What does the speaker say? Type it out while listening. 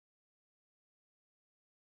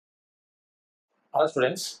Hello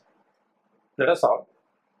students, let us solve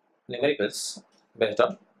numericals based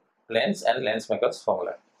on lens and lens makers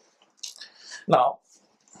formula. Now,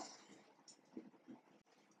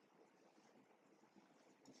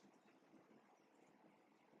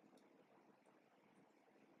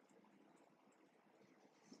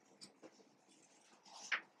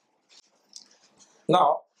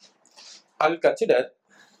 I will consider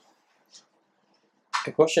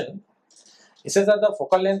a question. It says that the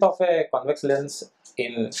focal length of a convex lens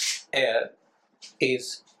in air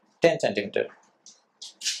is 10 centimeter.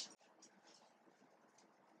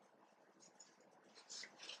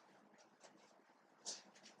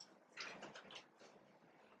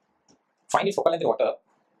 Find its focal length in water.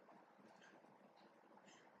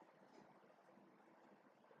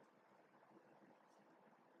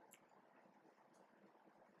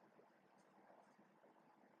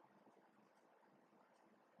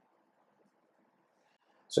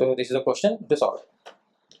 So this is a question to solve.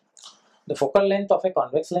 The focal length of a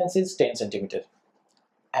convex lens is 10 centimeter,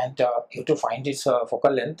 and you have to find its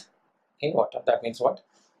focal length in water. That means what?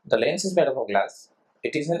 The lens is made up of glass.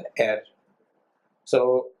 It is in air.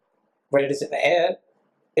 So when it is in air,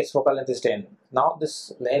 its focal length is 10. Now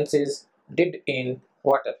this lens is dipped in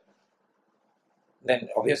water. Then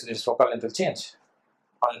obviously its focal length will change.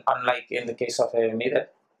 Unlike in the case of a mirror,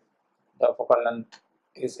 the focal length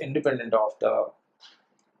is independent of the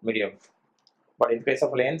medium. But in case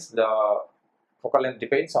of lens, the focal length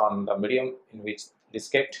depends on the medium in which it is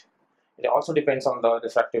kept. It also depends on the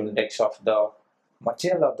refractive index of the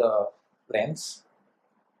material of the lens,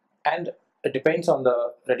 and it depends on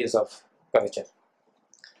the radius of curvature.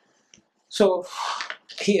 So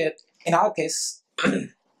here in our case,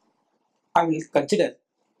 I will consider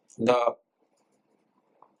the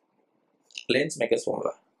lens maker's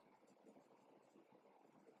formula.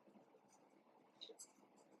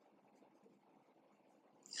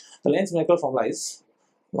 The lens maker formula is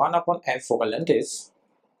 1 upon f focal length is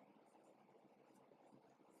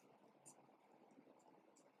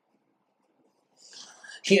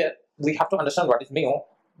here we have to understand what is mu.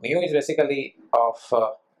 Mu is basically of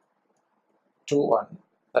 2, 1.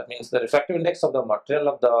 That means the refractive index of the material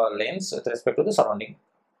of the lens with respect to the surrounding.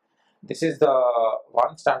 This is the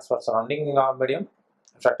 1 stands for surrounding medium,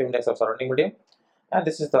 refractive index of surrounding medium, and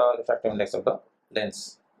this is the refractive index of the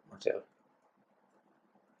lens material.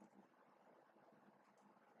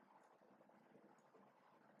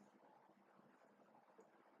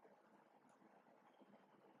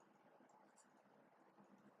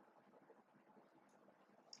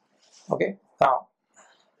 Okay, now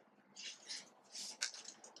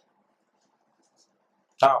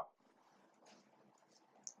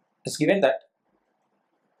it's given that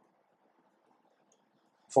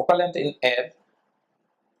focal length in air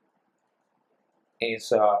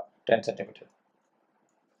is 10 centimeter.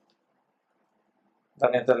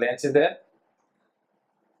 Then if the lens is there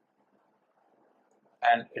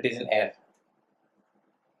and it is in air,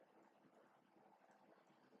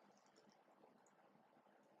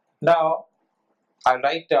 now I'll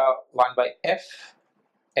write 1 by f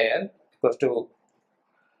air equals to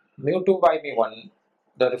mu 2 by mu 1,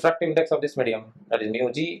 the refractive index of this medium, that is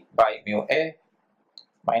mu g by mu a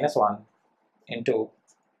minus 1 into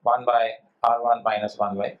 1 by r1 minus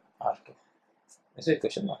 1 by r2. This is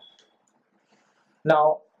equation 1.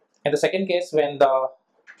 Now in the second case, when the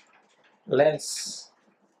lens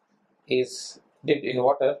is dipped in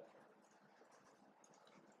water,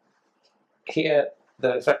 here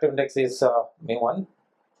the refractive index is mu 1,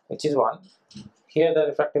 which is 1. Here the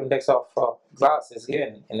refractive index of glass is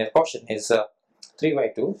given in a quotient is 3 by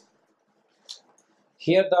 2.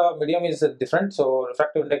 Here the medium is different, so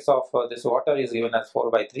refractive index of this water is given as 4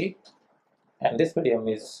 by 3, and this medium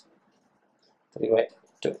is 3 by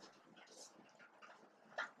 2.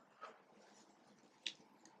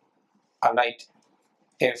 Alright,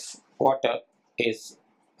 if water is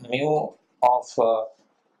mu of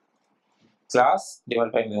glass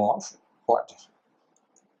divided by mu of water,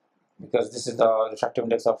 because this is the refractive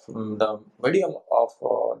index of the medium of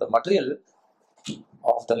the material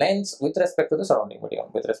of the lens with respect to the surrounding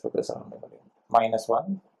medium, minus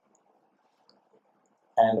 1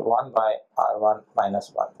 and 1 by r1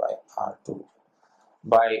 minus 1 by r2.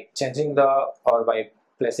 By changing or by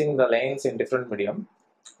placing the lens in different medium,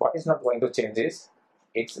 what is not going to change is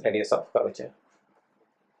its radius of curvature.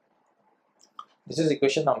 This is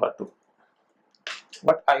equation number 2.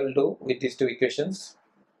 What I will do with these two equations,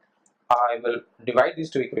 I will divide these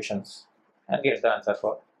two equations and get the answer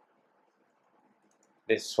for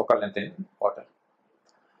this focal length in water.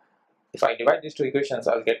 If I divide these two equations,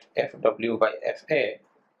 I'll get Fw by Fa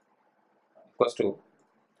equals to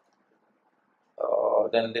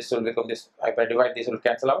then this will become this. If I divide, this will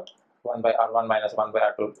cancel out. 1 by r1 minus 1 by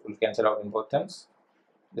r2 will cancel out in both terms.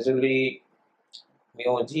 This will be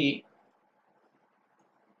mu g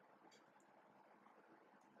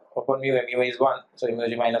upon mu, mu is 1, so mu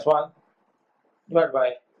g minus 1 divided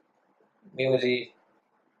by mu g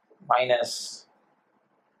minus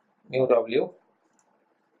mu w.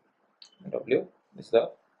 This is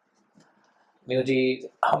the mu g.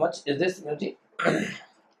 How much is this mu g?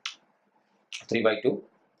 3 by 2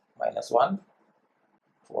 minus 1,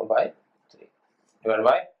 4 by 3 divided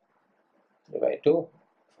by 3 by 2,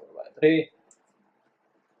 4 by 3.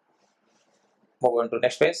 Move on to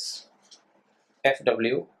next page.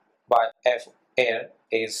 Fw by F air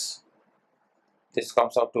is, this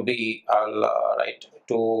comes out to be, I'll write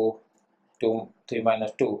 3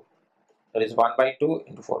 minus 2, that is 1 by 2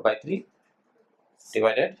 into 4 by 3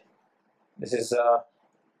 divided, this is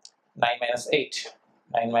 9 minus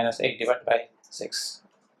 8 divided by 6.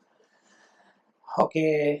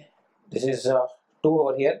 Okay, this is 2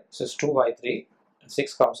 over here, this is 2 by 3,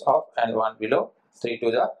 6 comes off and 1 below, 3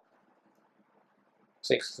 to the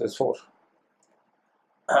 6 is 4.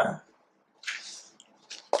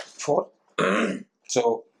 4.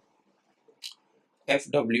 So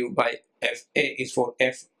Fw by Fa is 4.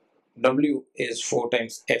 Fw is 4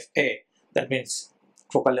 times Fa. That means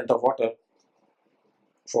focal length of water,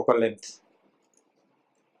 focal length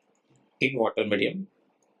in water medium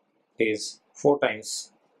is 4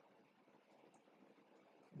 times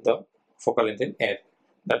the focal length in air.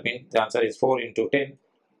 That means the answer is 4 into 10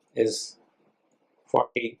 is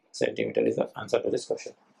 40 centimeter is the answer to this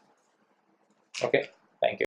question. Okay.